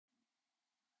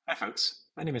Hi folks,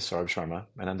 my name is Saurabh Sharma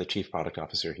and I'm the Chief Product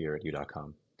Officer here at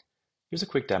U.com. Here's a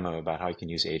quick demo about how you can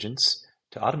use agents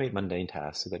to automate mundane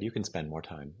tasks so that you can spend more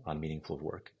time on meaningful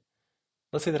work.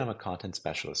 Let's say that I'm a content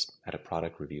specialist at a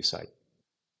product review site.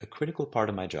 A critical part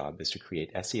of my job is to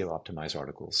create SEO-optimized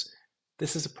articles.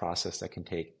 This is a process that can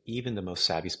take even the most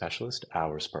savvy specialist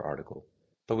hours per article.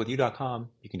 But with U.com,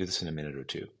 you can do this in a minute or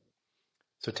two.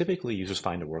 So typically users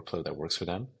find a workflow that works for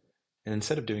them, and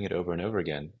instead of doing it over and over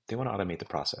again, they want to automate the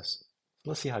process. So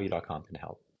let's see how U.com can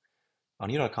help. On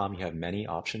U.com, you have many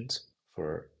options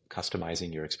for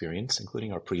customizing your experience,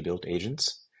 including our pre-built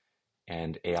agents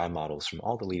and AI models from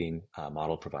all the leading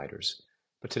model providers.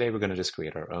 But today we're going to just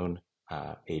create our own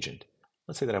agent.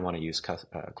 Let's say that I want to use Claude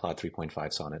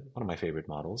 3.5 Sonnet, one of my favorite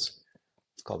models.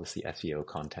 Let's call this the SEO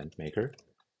Content Maker.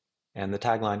 And the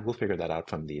tagline, we'll figure that out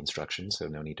from the instructions, so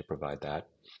no need to provide that.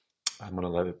 I'm going to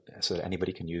let it so that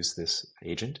anybody can use this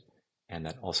agent, and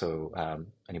that also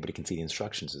anybody can see the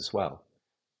instructions as well.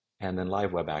 And then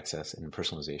live web access and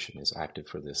personalization is active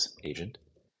for this agent.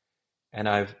 And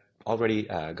I've already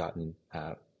gotten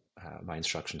my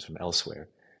instructions from elsewhere.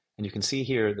 And you can see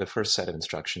here the first set of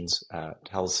instructions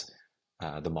tells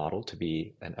the model to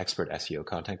be an expert SEO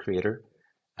content creator.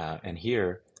 And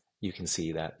here you can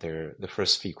see that the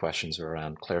first few questions are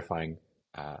around clarifying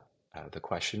the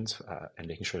questions and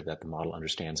making sure that the model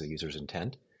understands the user's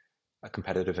intent, a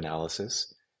competitive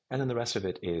analysis, and then the rest of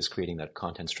it is creating that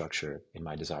content structure in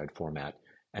my desired format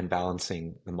and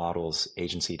balancing the model's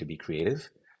agency to be creative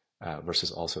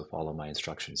versus also follow my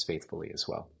instructions faithfully as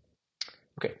well.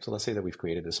 Okay, so let's say that we've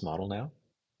created this model now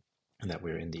and that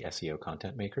we're in the SEO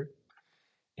Content Maker.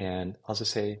 And I'll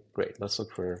just say, great, let's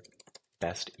look for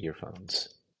best earphones.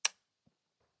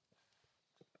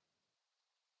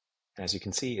 As you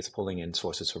can see, it's pulling in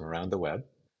sources from around the web,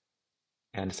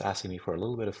 and it's asking me for a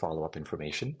little bit of follow-up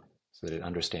information so that it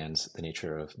understands the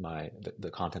nature of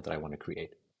the content that I want to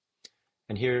create.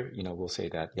 And here, we'll say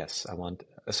that, yes,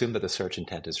 assume that the search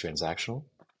intent is transactional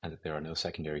and that there are no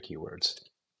secondary keywords.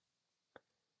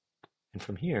 And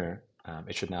from here,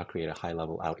 it should now create a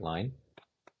high-level outline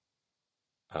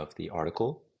of the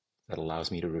article that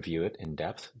allows me to review it in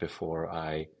depth before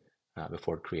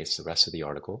it creates the rest of the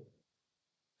article.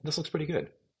 This looks pretty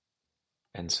good.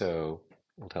 And so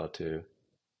we'll tell it to,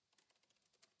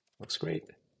 looks great,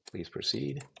 please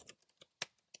proceed.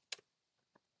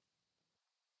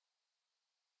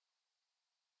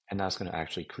 And now it's going to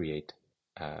actually create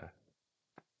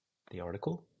the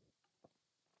article.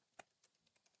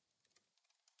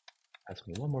 Ask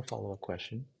me one more follow-up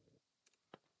question.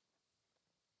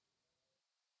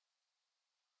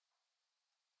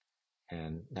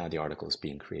 And now the article is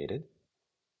being created.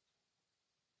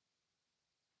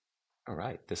 All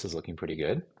right, this is looking pretty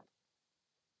good.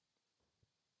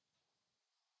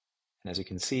 And as you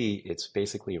can see, it's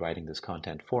basically writing this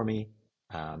content for me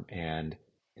and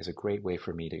is a great way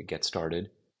for me to get started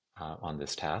on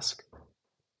this task.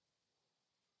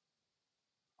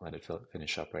 Let it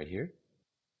finish up right here.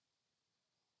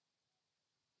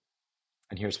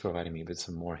 And here's providing me with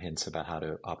some more hints about how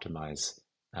to optimize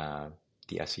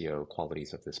the SEO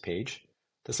qualities of this page.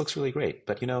 This looks really great,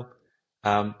 but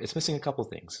it's missing a couple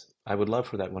things. I would love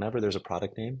for that whenever there's a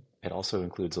product name, it also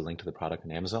includes a link to the product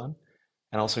in Amazon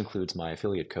and also includes my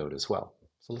affiliate code as well.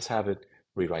 So let's have it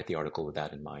rewrite the article with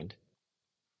that in mind.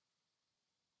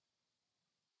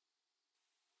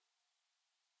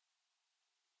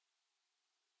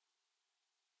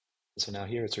 So now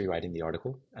here it's rewriting the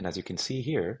article. And as you can see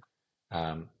here,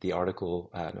 the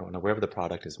article, wherever the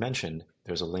product is mentioned,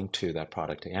 there's a link to that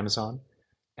product to Amazon.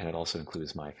 And it also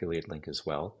includes my affiliate link as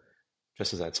well,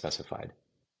 just as I'd specified.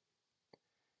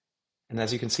 And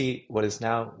as you can see, what is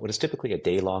typically a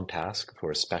day-long task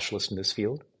for a specialist in this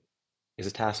field is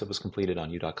a task that was completed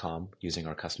on U.com using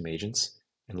our custom agents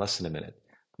in less than a minute,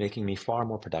 making me far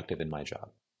more productive in my job.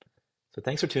 So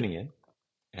thanks for tuning in,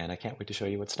 and I can't wait to show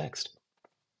you what's next.